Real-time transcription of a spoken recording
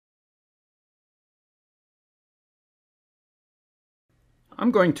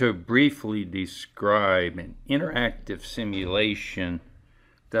I'm going to briefly describe an interactive simulation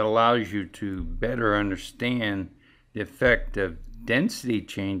that allows you to better understand the effect of density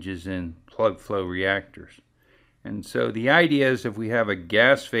changes in plug flow reactors. And so the idea is if we have a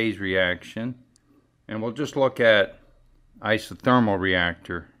gas phase reaction, and we'll just look at isothermal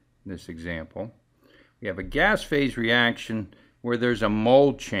reactor in this example. We have a gas phase reaction where there's a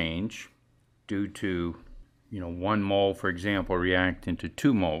mole change due to 1 mole, for example, reacting to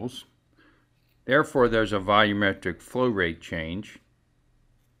 2 moles. Therefore, there's a volumetric flow rate change,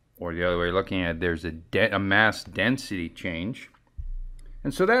 or the other way of looking at it, there's a mass density change.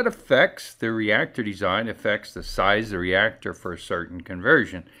 And so that affects the reactor design, affects the size of the reactor for a certain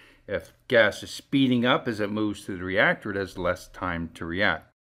conversion. If gas is speeding up as it moves through the reactor, it has less time to react.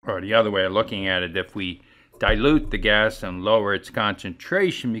 Or the other way of looking at it, if we dilute the gas and lower its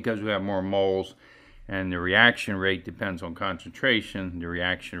concentration because we have more moles, and the reaction rate depends on concentration, the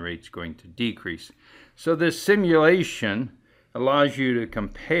reaction rate is going to decrease. So this simulation allows you to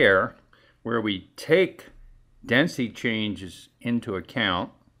compare where we take density changes into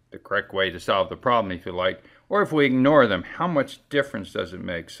account, the correct way to solve the problem if you like, or if we ignore them, how much difference does it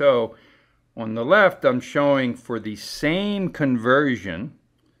make? So on the left I'm showing for the same conversion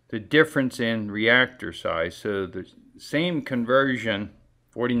the difference in reactor size. So the same conversion,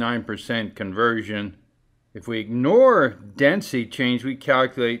 49% conversion, if we ignore density change, we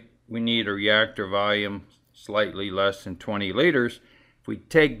calculate we need a reactor volume slightly less than 20 liters. If we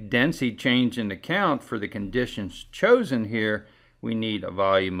take density change into account for the conditions chosen here, we need a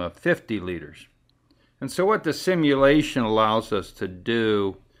volume of 50 liters. And so what the simulation allows us to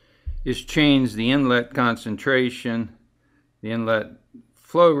do is change the inlet concentration, the inlet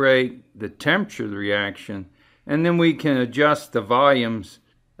flow rate, the temperature of the reaction, and then we can adjust the volumes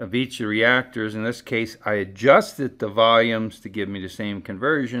of each of the reactors. In this case, I adjusted the volumes to give me the same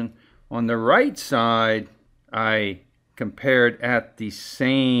conversion. On the right side, I compared at the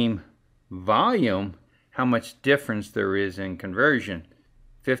same volume how much difference there is in conversion.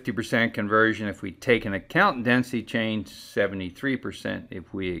 50% conversion if we take into account density change, 73%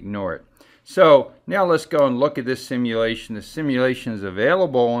 if we ignore it. So now let's go and look at this simulation. The simulation is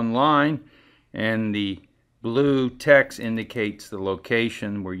available online, and the blue text indicates the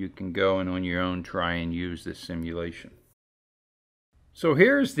location where you can go and on your own try and use this simulation. So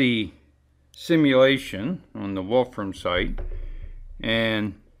here's the simulation on the Wolfram site,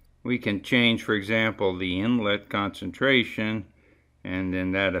 and we can change, for example, the inlet concentration, and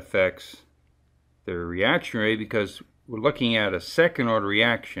then that affects the reaction rate because we're looking at a second order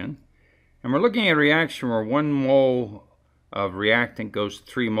reaction, and we're looking at a reaction where 1 mole of reactant goes to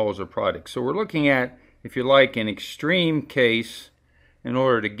 3 moles of product. So we're looking at, if you like, an extreme case in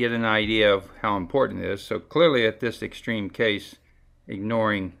order to get an idea of how important it is. So clearly at this extreme case,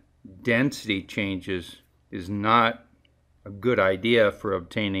 ignoring density changes is not a good idea for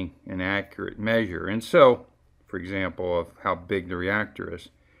obtaining an accurate measure. And so, for example, of how big the reactor is,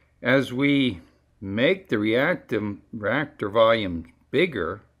 as we make the reactor volume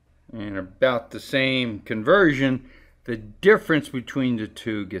bigger and about the same conversion, the difference between the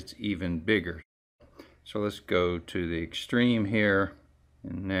two gets even bigger. So let's go to the extreme here,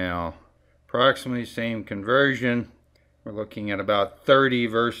 and now approximately same conversion. We're looking at about 30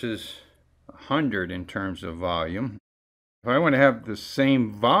 versus 100 in terms of volume. If I want to have the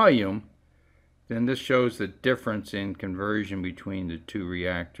same volume, then this shows the difference in conversion between the two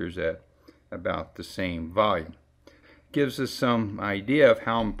reactors at about the same volume. Gives us some idea of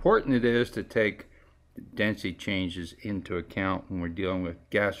how important it is to take the density changes into account when we're dealing with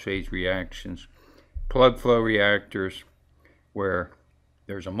gas phase reactions, plug flow reactors, where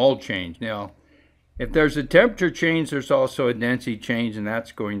there's a mole change. Now, if there's a temperature change, there's also a density change, and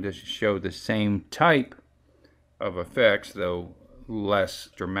that's going to show the same type of effects, though less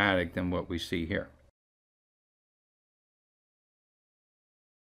dramatic than what we see here.